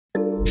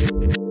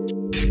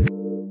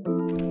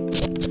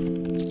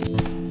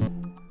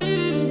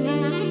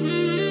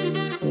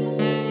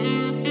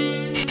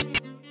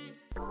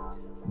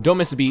Don't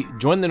miss a beat,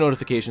 join the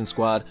notification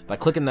squad by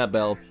clicking that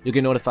bell. You'll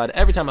get notified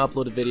every time I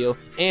upload a video,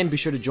 and be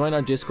sure to join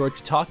our Discord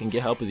to talk and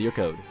get help with your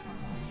code.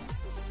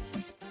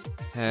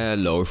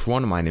 Hello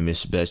everyone, my name is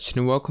Sebastian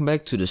and welcome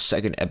back to the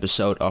second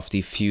episode of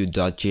the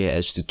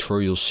Vue.js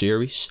tutorial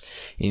series.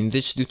 In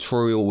this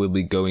tutorial we'll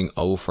be going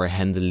over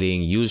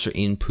handling user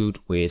input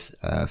with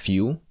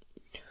Vue.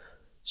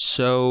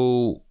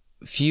 So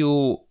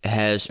Vue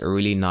has a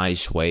really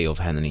nice way of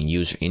handling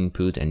user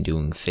input and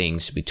doing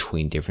things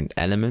between different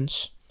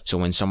elements. So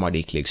when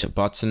somebody clicks a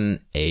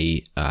button,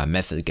 a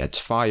method gets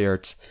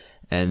fired,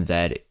 and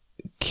that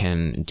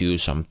can do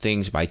some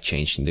things by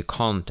changing the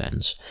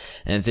contents.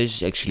 And this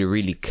is actually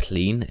really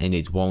clean and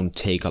it won't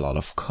take a lot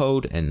of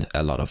code and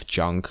a lot of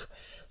junk.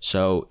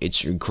 So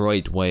it's a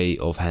great way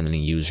of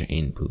handling user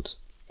input.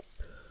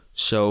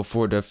 So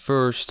for the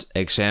first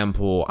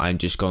example, I'm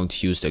just going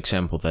to use the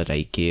example that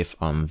I give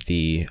on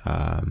the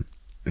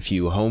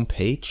Vue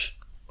homepage.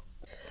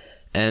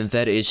 And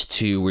that is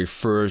to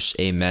reverse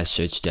a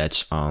message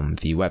that's on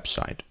the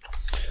website.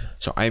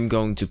 So I'm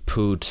going to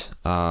put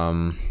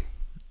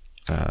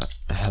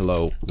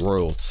hello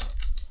world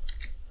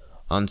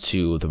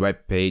onto the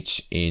web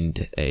page in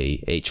a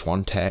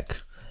h1 tag,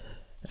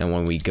 and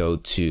when we go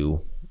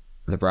to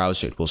the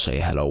browser it will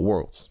say hello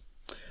world.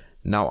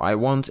 Now I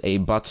want a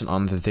button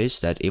under this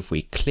that if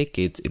we click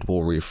it, it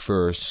will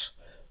reverse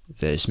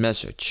this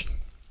message.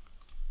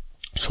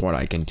 So what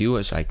I can do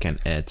is I can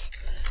add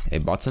a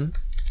button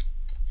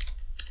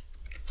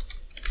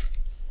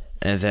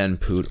and then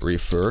put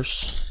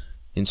reverse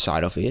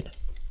inside of it,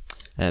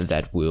 and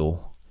that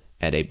will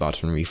add a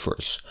button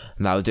reverse.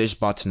 Now this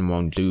button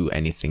won't do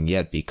anything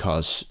yet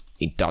because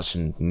it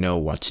doesn't know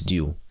what to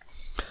do.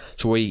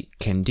 So what we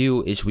can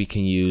do is we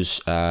can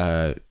use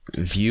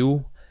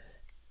Vue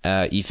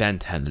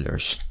event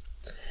handlers,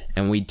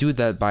 and we do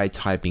that by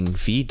typing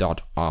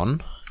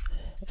v.on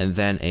and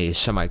then a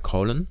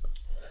semicolon,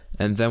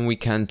 and then we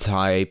can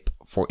type,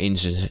 for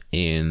instance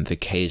in the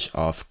case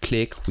of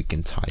click, we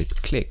can type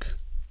click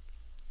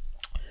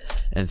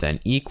and then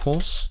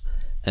equals,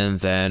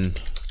 and then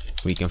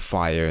we can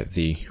fire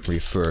the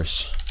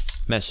reverse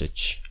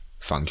message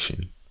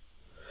function.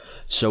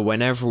 So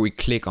whenever we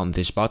click on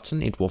this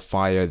button, it will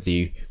fire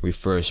the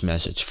reverse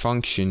message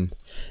function,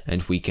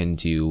 and we can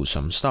do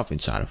some stuff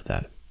inside of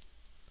that.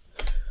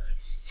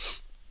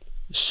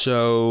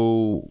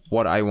 So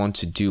what I want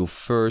to do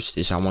first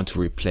is I want to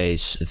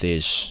replace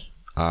this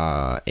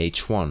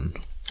h1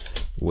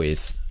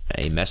 with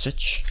a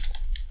message.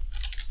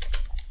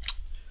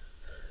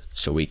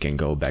 So we can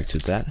go back to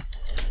that.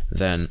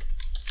 Then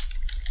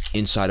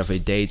inside of a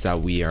data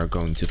we are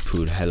going to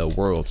put hello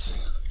world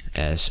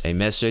as a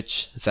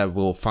message that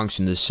will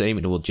function the same.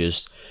 It will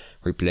just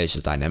replace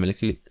it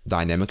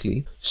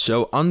dynamically.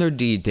 So under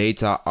the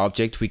data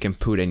object we can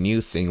put a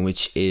new thing,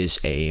 which is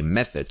a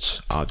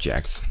methods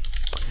object.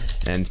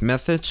 And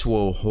methods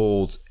will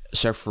hold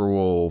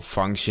several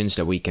functions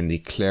that we can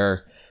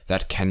declare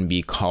that can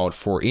be called,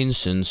 for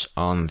instance,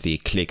 on the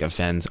click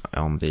event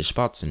on this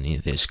button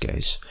in this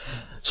case.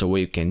 So what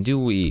we can do,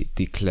 we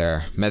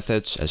declare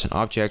methods as an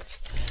object,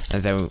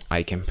 and then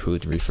I can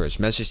put reverse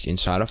message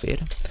inside of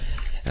it,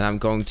 and I'm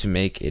going to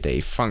make it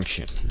a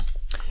function.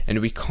 And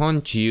we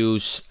can't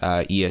use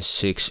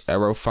ES6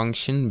 arrow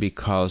function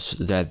because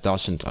that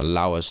doesn't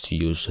allow us to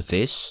use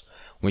this,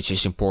 which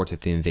is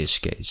important in this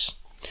case.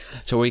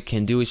 So what we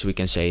can do is we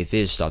can say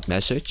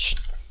this.message,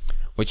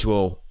 which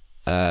will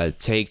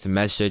take the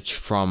message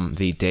from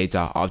the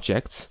data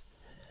object,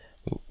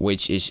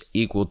 which is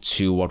equal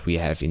to what we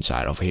have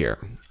inside of here,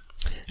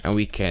 and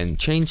we can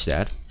change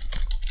that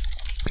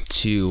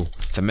to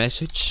the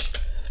message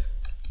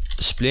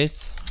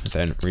split,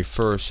 then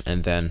reverse,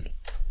 and then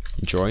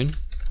join,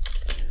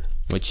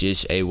 which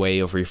is a way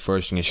of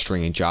reversing a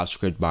string in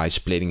JavaScript by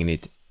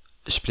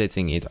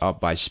splitting it up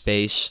by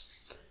space,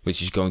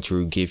 which is going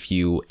to give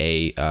you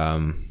a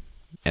an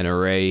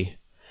array,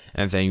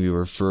 and then you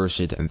reverse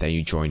it and then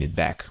you join it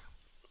back.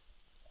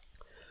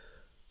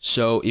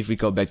 So if we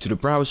go back to the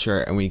browser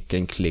and we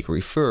can click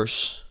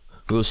reverse,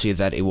 we'll see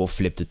that it will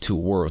flip the two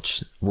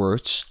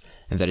words,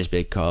 and that is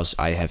because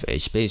I have a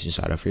space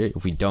inside of here.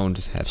 If we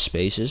don't have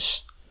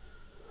spaces,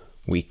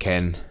 we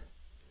can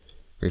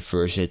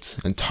reverse it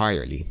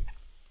entirely.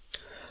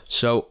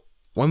 So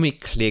when we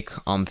click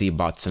on the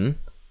button,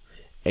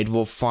 it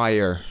will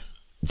fire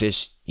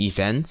this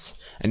event,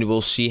 and it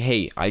will see,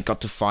 hey, I got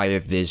to fire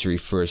this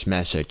reverse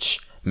message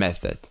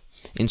method.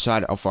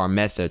 Inside of our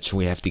methods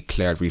we have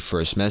declared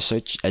reverse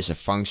message as a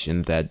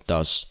function that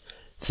does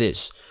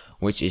this,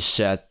 which is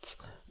set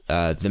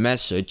the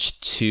message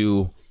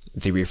to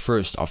the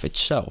reverse of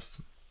itself.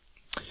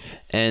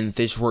 And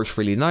this works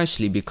really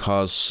nicely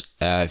because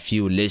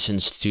Vue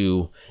listens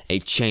to a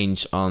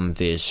change on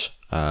this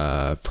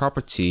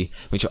property,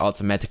 which will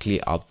automatically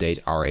update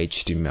our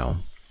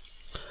HTML.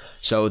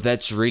 So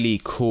that's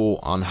really cool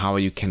on how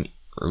you can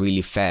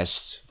really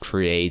fast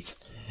create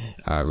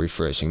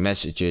reversing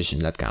messages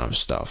and that kind of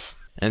stuff.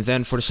 And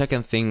then for the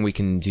second thing we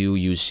can do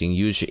using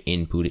user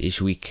input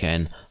is we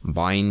can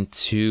bind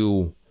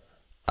two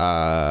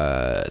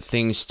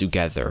things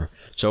together.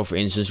 So for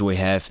instance, we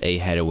have a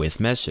header with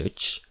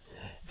message,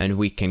 and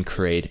we can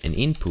create an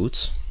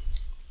input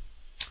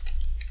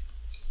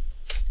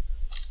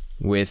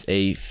with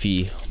a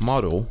v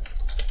model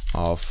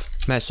of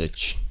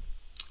message,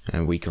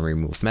 and we can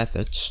remove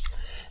methods.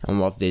 And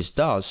what this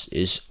does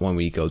is when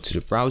we go to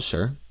the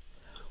browser,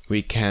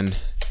 we can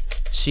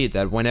see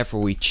that whenever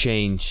we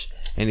change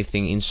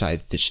anything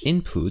inside this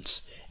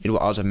input, it will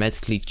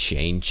automatically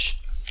change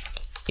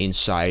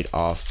inside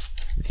of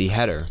the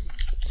header.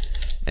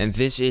 And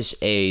this is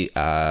a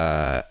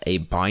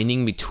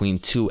binding between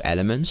two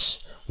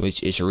elements,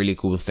 which is a really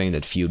cool thing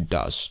that Vue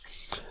does.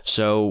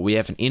 So we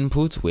have an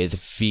input with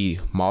v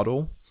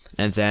model,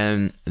 and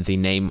then the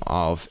name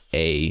of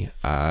a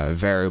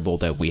variable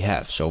that we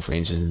have. So for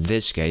instance, in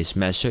this case,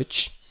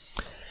 message.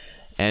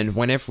 And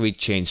whenever we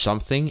change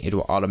something, it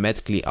will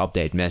automatically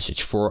update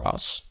message for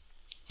us.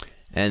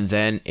 And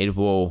then it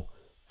will,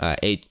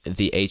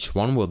 the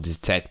h1 will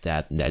detect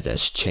that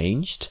has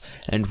changed,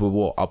 and we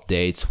will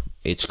update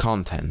its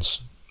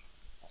contents.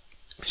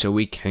 So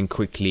we can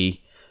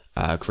quickly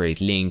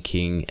create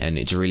linking, and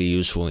it's really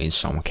useful in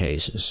some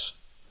cases.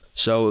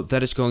 So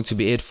that is going to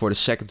be it for the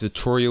second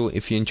tutorial.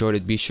 If you enjoyed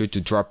it, be sure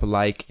to drop a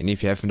like, and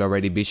if you haven't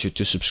already, be sure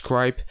to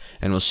subscribe,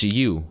 and we'll see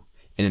you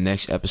in the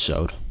next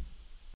episode.